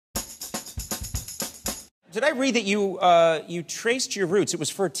Did I read that you traced your roots? It was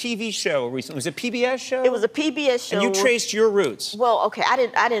for a TV show recently. Was it a PBS show? It was a PBS show. And you traced your roots. Well, okay,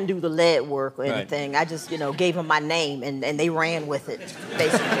 I didn't do the lead work or anything. Right. I just, gave them my name and they ran with it,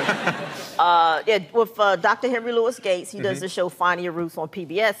 basically. With Dr. Henry Louis Gates, he does the show Finding Your Roots on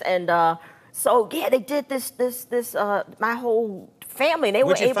PBS, and so yeah, they did this. My whole family, they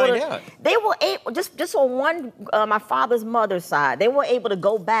were able to. They were able just on one my father's mother's side. They were able to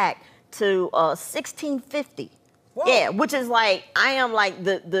go back to 1650. Whoa. Yeah, which is like I am like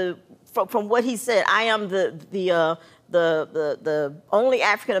from what he said, I am the only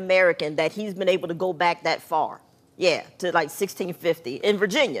African American that he's been able to go back that far. Yeah, to like 1650 in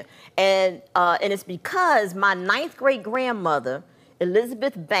Virginia, and it's because my 9th grade grandmother,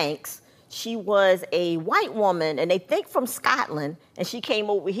 Elizabeth Banks, she was a white woman, and they think from Scotland, and she came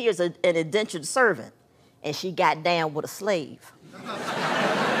over here as an indentured servant, and she got down with a slave.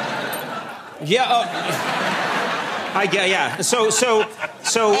 Yeah. Yeah. So,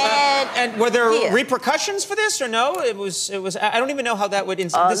 and were there repercussions for this or no? It was. I don't even know how that would.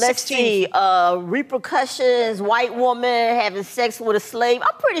 Let's see. Repercussions. White woman having sex with a slave.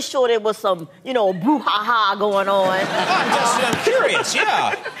 I'm pretty sure there was some, brouhaha going on. I'm curious.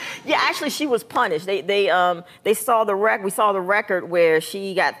 Yeah. Yeah. Actually, she was punished. They saw the record. We saw the record where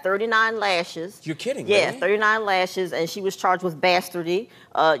she got 39 lashes. You're kidding? Yeah, really? 39 lashes, and she was charged with bastardy.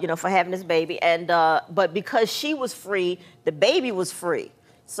 For having this baby, and but because she was free, the baby was free.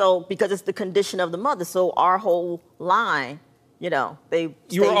 So because it's the condition of the mother, so our whole line, you were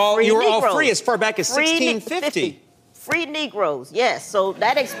all free as far back as 1650. Free Negroes, yes. So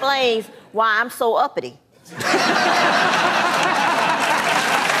that explains why I'm so uppity. In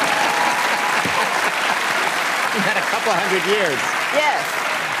a couple hundred years. Yes.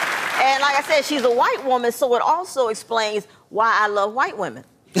 And like I said, she's a white woman, so it also explains why I love white women.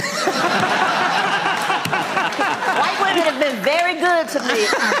 White women have been very good to me.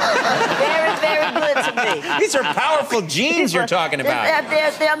 Very, very good to me. These are powerful genes you're talking about.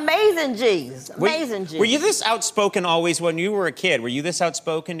 They're amazing genes. Amazing genes. Were you this outspoken always when you were a kid? Were you this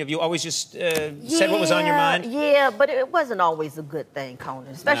outspoken? Have you always just said what was on your mind? Yeah, but it wasn't always a good thing,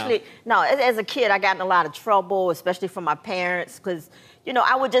 Conan. Especially, as a kid, I got in a lot of trouble, especially from my parents, because,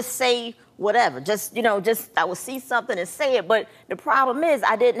 I would just say whatever. I would see something and say it. But the problem is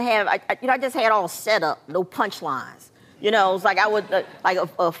I didn't have, I just had all set up, no punchlines. It's like I would,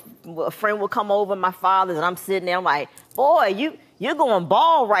 a friend would come over, my father's, and I'm sitting there, I'm like, boy, you're going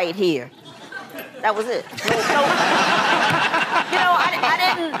bald right here. That was it.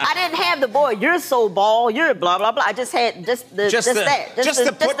 I didn't have the boy, you're so bald, you're blah, blah, blah. I just had just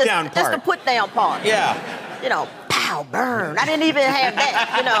the put down part. Just the put down part. Yeah. Pow, burn. I didn't even have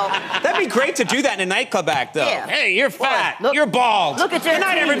that, That'd be great to do that in a nightclub act, though. Yeah. Hey, you're fat. Look, you're bald. Look at your Good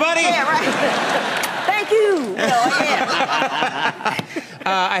night, everybody. Yeah, right. Thank you.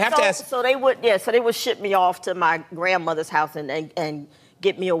 I have to ask. So they would ship me off to my grandmother's house and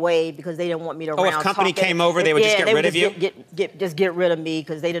get me away because they didn't want me to around. Oh, if company came over, they would just get rid of you? Just get rid of me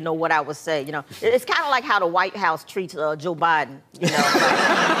because they didn't know what I would say, It's kind of like how the White House treats Joe Biden,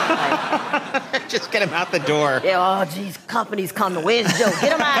 Just get him out the door. Yeah, oh, geez, companies come to where's Joe?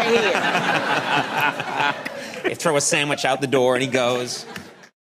 Get him out of here. They throw a sandwich out the door and he goes.